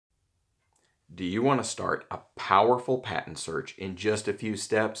Do you want to start a powerful patent search in just a few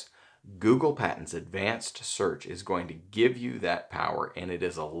steps? Google Patents Advanced Search is going to give you that power, and it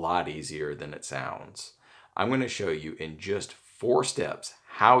is a lot easier than it sounds. I'm going to show you in just 4 steps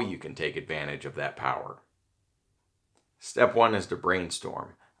how you can take advantage of that power. Step 1 is to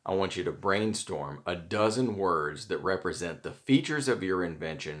brainstorm. I want you to brainstorm a dozen words that represent the features of your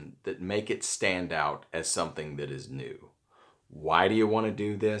invention that make it stand out as something that is new. Why do you want to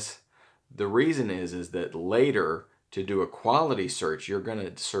do this? The reason is that later, to do a quality search, you're going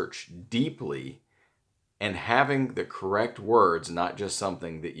to search deeply, and having the correct words, not just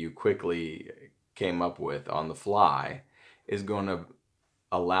something that you quickly came up with on the fly, is going to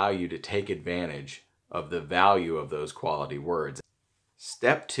allow you to take advantage of the value of those quality words.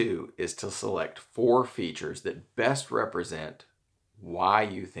 Step 2 is to select 4 features that best represent why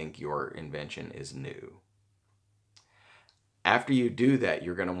you think your invention is new. After you do that,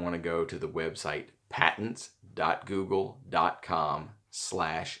 you're going to want to go to the website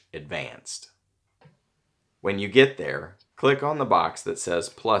patents.google.com/advanced. When you get there, click on the box that says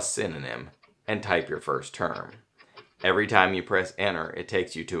plus synonym and type your first term. Every time you press enter, it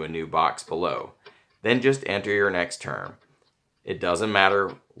takes you to a new box below. Then just enter your next term. It doesn't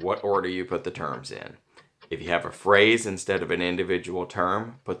matter what order you put the terms in. If you have a phrase instead of an individual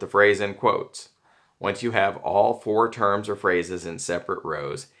term, put the phrase in quotes. Once you have all 4 terms or phrases in separate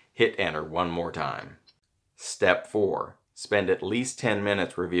rows, hit enter one more time. Step 4. Spend at least 10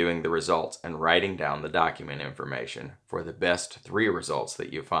 minutes reviewing the results and writing down the document information for the best 3 results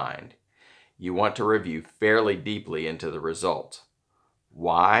that you find. You want to review fairly deeply into the result.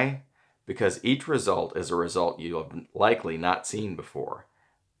 Why? Because each result is a result you have likely not seen before.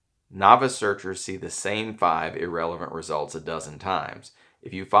 Novice searchers see the same 5 irrelevant results a dozen times.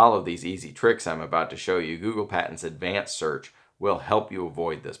 If you follow these easy tricks I'm about to show you, Google Patents Advanced Search will help you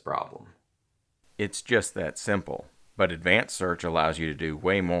avoid this problem. It's just that simple, but Advanced Search allows you to do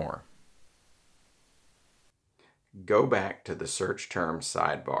way more. Go back to the Search Terms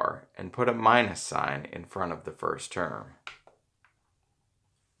sidebar and put a minus sign in front of the first term.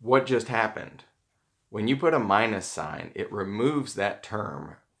 What just happened? When you put a minus sign, it removes that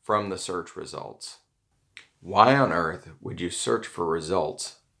term from the search results. Why on earth would you search for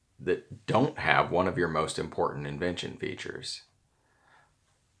results that don't have one of your most important invention features?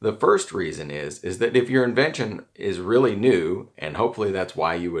 The first reason is that if your invention is really new, and hopefully that's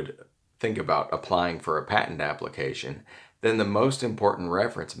why you would think about applying for a patent application, then the most important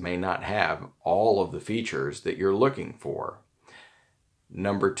reference may not have all of the features that you're looking for.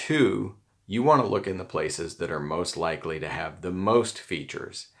 Number 2, you want to look in the places that are most likely to have the most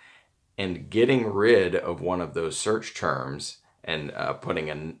features. And getting rid of one of those search terms and putting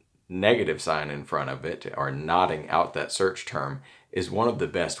a negative sign in front of it or nodding out that search term is one of the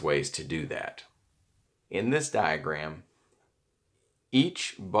best ways to do that. In this diagram,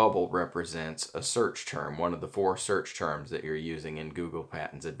 each bubble represents a search term, one of the 4 search terms that you're using in Google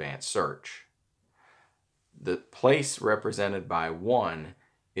Patents Advanced Search. The place represented by 1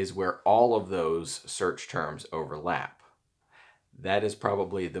 is where all of those search terms overlap. That is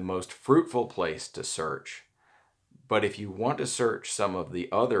probably the most fruitful place to search. But if you want to search some of the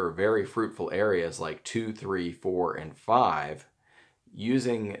other very fruitful areas like 2, 3, 4, and 5,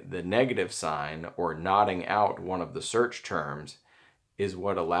 using the negative sign or nodding out one of the search terms is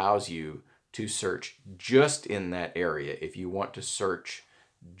what allows you to search just in that area. If you want to search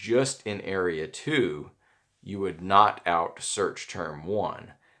just in area 2, you would knot out search term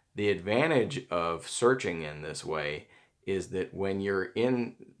 1. The advantage of searching in this way is that when you're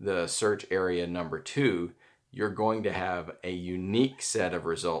in the search area number 2, you're going to have a unique set of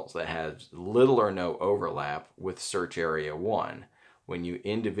results that has little or no overlap with search area 1. When you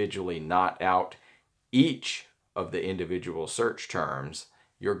individually knot out each of the individual search terms,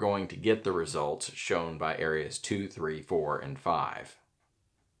 you're going to get the results shown by areas 2, 3, 4, and 5.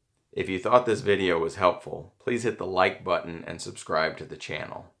 If you thought this video was helpful, please hit the like button and subscribe to the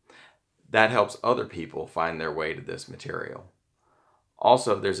channel. That helps other people find their way to this material.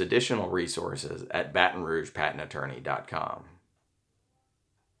 Also, there's additional resources at BatonRougePatentAttorney.com.